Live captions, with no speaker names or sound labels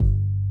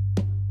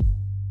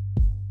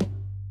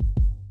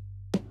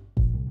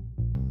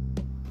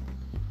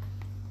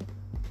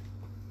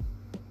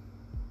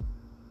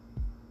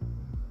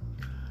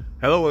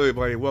Hello,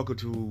 everybody. Welcome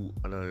to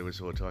another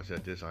episode of Talks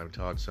at This. I'm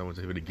Todd Summers.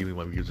 I'm going to give you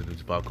my views on news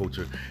about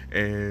culture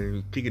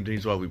and kicking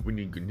things off. We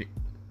need,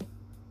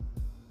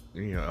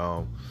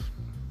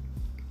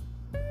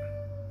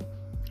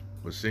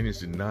 was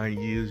sentenced to 9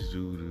 years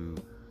due to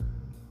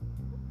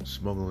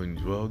smuggling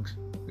drugs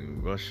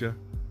in Russia,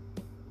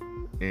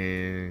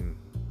 and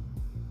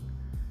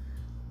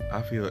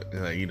I feel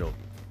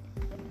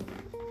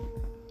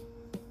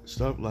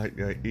stuff like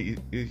that.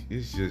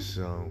 It's just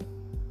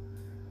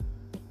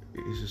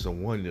it's just a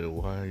wonder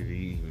why they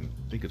even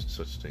think of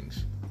such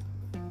things.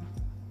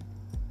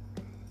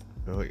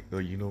 From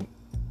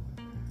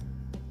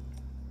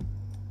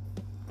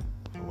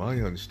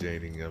my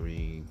understanding, I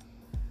mean,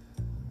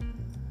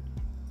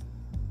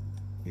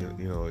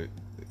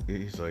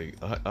 it's like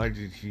I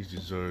think he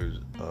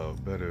deserves a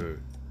better,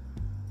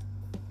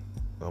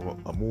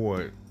 a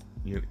more,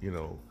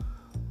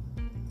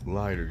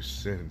 lighter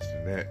sentence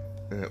than that,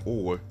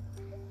 or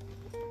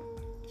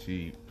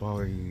she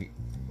probably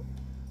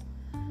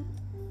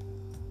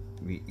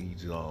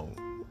needs have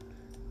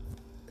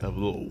a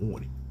little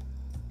warning.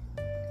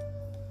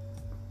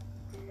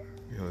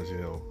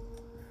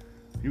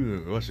 Even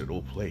in Russia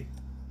don't play.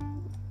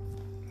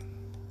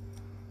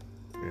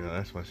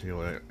 That's my thing.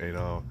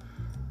 And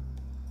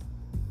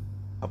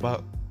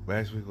about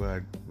last week when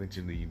I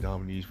mentioned the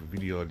nominees for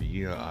Video of the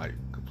Year, I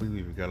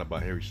completely forgot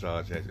about Harry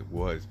Styles as it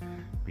was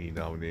being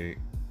nominated.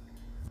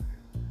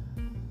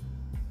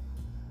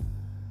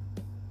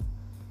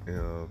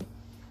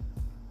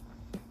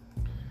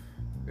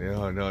 They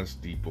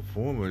announced the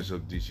performers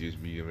of this year's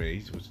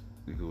VMAs was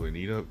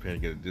Anita,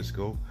 Panic at the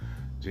Disco,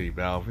 J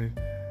Balvin,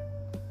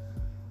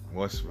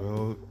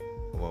 Westworld,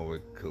 along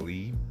with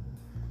Khalid,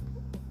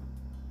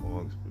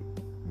 amongst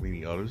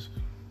many others.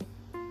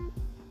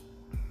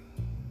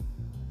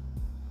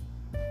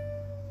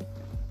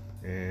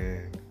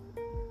 And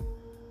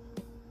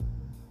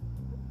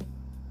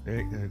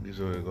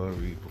these are going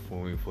to be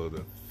performing for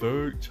the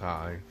third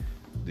time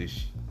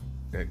this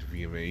at the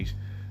VMAs.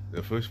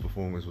 The first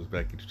performance was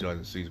back in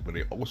 2006, but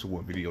they also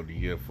won Video of the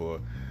Year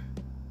for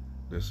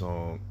the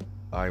song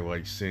 "I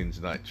Write Sins,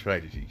 Not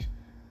Tragedies"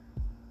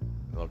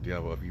 of the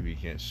album "You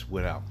Can't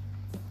Sweat Out."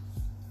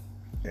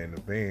 And the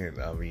band,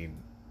 I mean,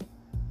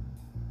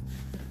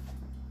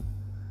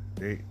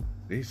 they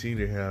seem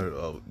to have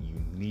a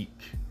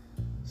unique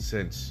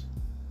sense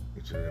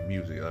into the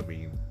music. I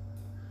mean,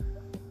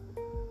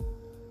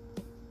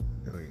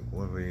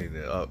 one way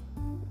they're up,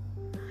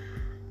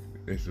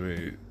 it's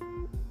really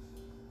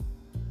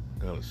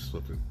kind of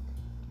slipping.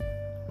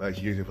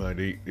 Last years, they've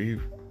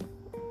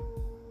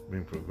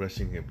been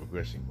progressing and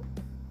progressing.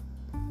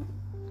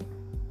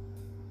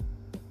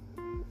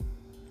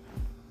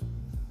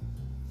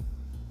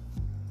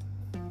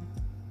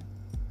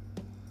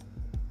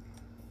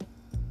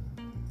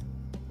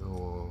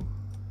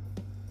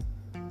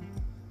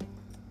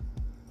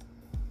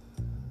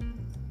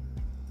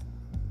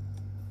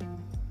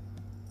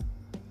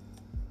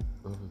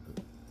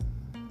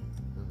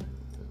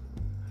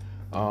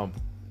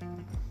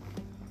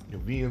 The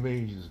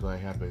VMAs is going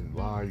to happen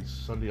live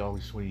Sunday,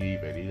 August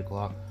 28th at 8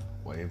 o'clock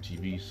on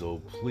MTV, so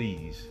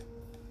please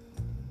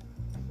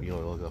be on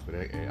the lookout for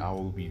that. And I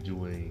will be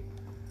doing,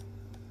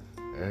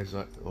 as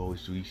I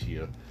always do each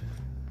year,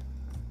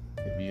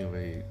 the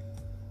VMA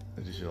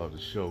edition of the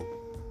show,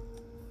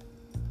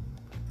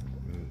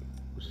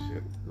 which is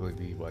going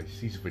to be my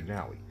season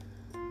finale,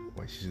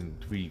 my season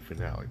 3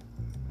 finale.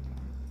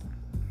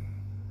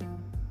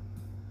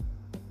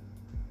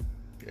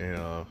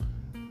 And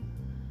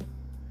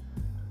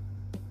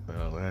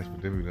last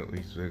but definitely not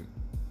least,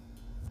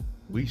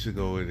 weeks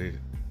ago,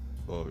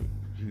 or a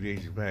few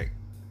days back,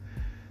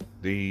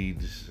 they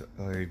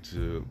decided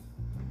to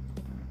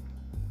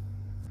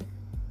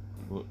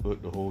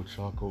put the whole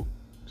Chaco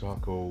to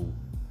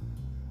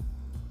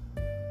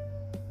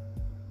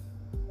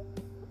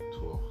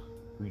a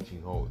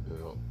reaching halt. They're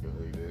not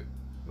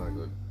going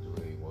to do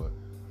it anymore.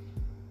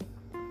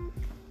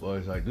 Well,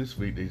 it's like this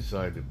week they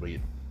decided to bring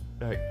it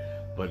back,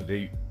 but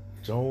they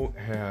don't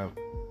have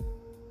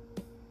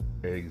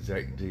an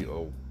exact date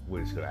of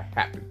when it's gonna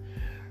happen.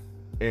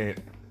 And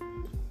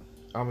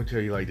I'm gonna tell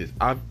you like this: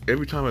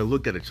 every time I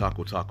look at a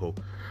Taco,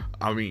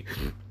 I mean,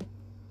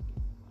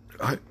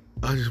 I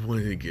just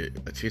wanted to get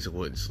a taste of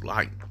what it's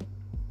like.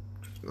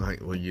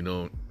 Like, well,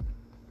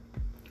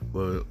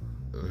 well,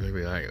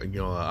 maybe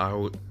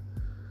I'll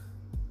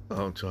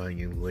try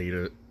again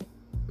later,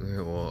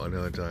 or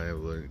another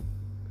time,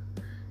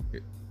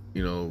 but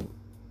who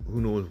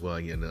knows when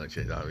I get another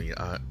chance. I mean,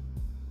 I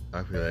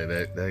feel like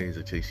that is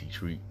a tasty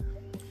treat.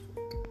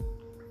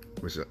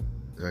 Which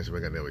that's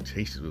something I never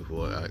tasted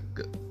before. I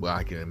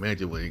can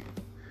imagine what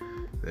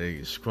they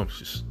is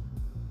scrumptious.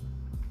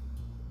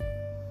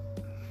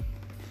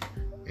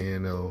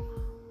 And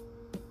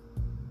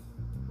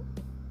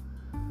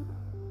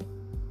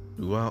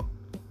throughout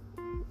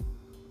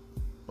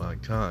my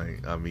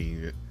time, I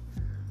mean,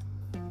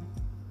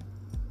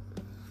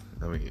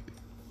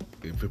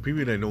 for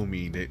people that know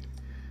me, that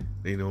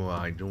they know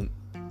I don't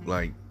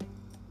like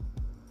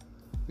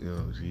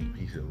to eat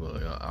pizza,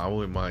 but I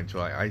wouldn't mind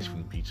trying ice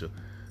cream pizza.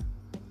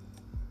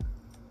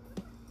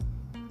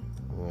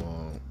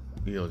 Um,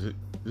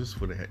 just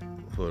for the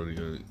for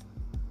the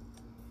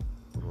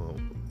well,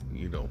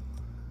 you know,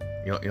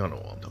 y'all know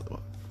what I'm talking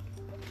about.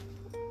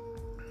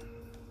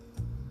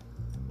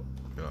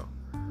 Yeah,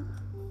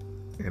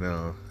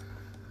 and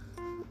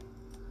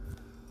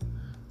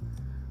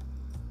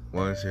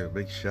want to say a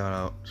big shout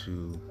out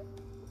to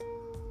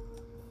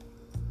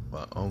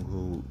my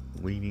uncle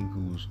Weenie,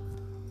 whose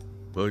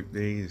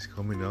birthday is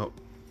coming up,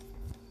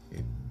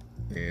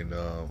 and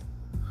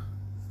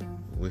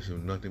wish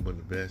him nothing but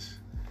the best.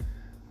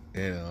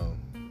 And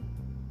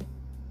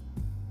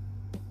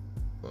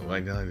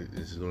right now,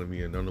 this is going to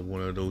be another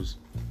one of those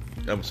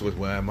episodes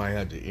where I might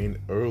have to end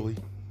early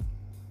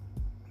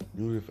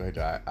due to the fact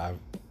that I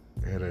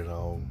had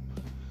a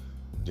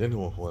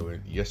dental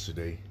appointment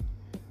yesterday,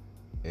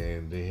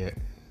 and they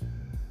had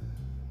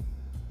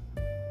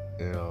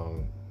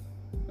a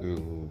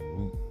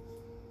root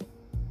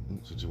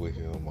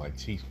situation on my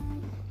teeth,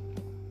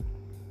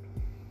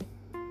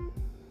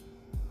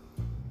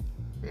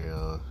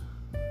 and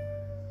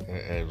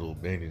had little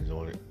bandage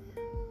on it.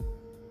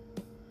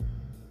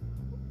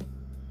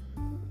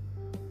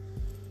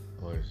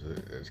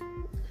 It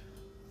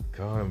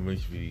kind of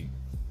makes me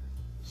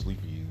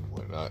sleepy and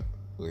whatnot.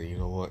 But you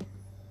know what?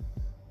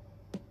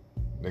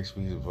 Next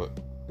week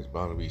is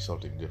bound to be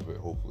something different,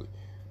 hopefully.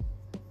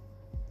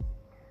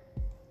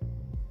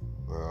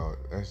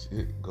 That's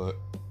it. Go.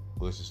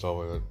 Let's just start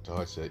with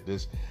Todd said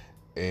this.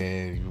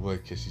 And if you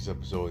want to catch this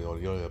episode or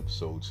the other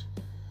episodes,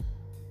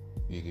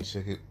 you can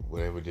check it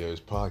whenever there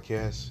is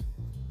podcasts,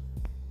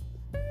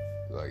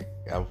 like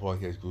Apple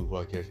Podcasts,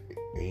 Google Podcasts,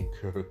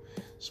 Anchor,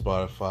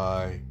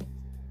 Spotify.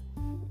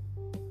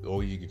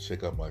 Or you can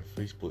check out my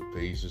Facebook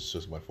page. It's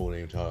just my full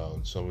name, Tyler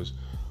Allen Summers.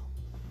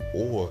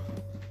 Or,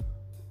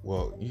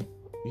 well, you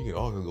can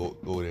also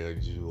go there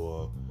and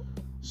do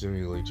send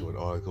me a link to an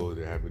article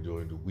that happened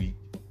during the week.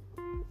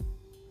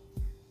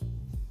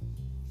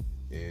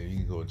 And you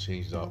can go to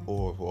change.org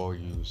for all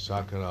you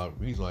SoundCloud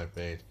Readline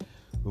fans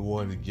who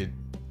wanted to get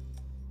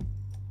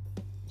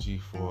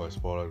G4 as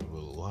part of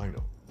the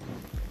lineup.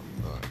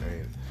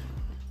 And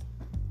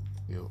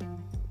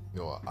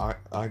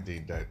I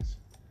think that's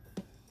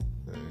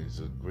it's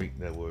a great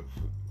network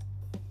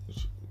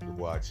to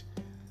watch.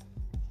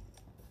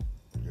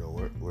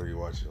 Where you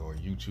watch it on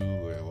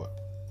YouTube, or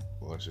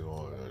watch it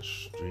on a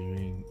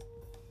streaming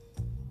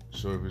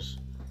service.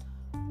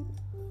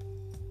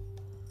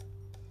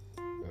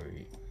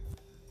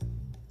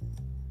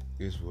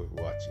 It's worth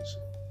watching.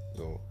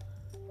 So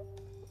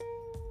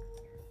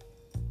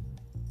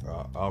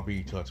I'll be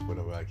in touch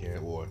whenever I can,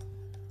 or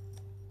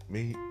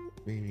maybe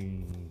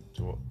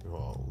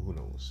tomorrow, who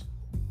knows?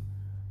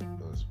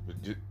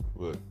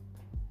 But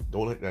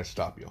don't let that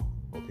stop y'all,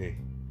 okay?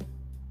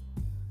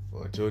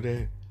 Well, until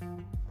then,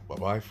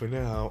 bye-bye for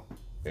now.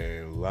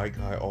 And like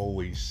I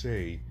always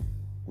say,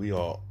 we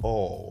are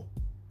all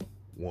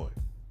one.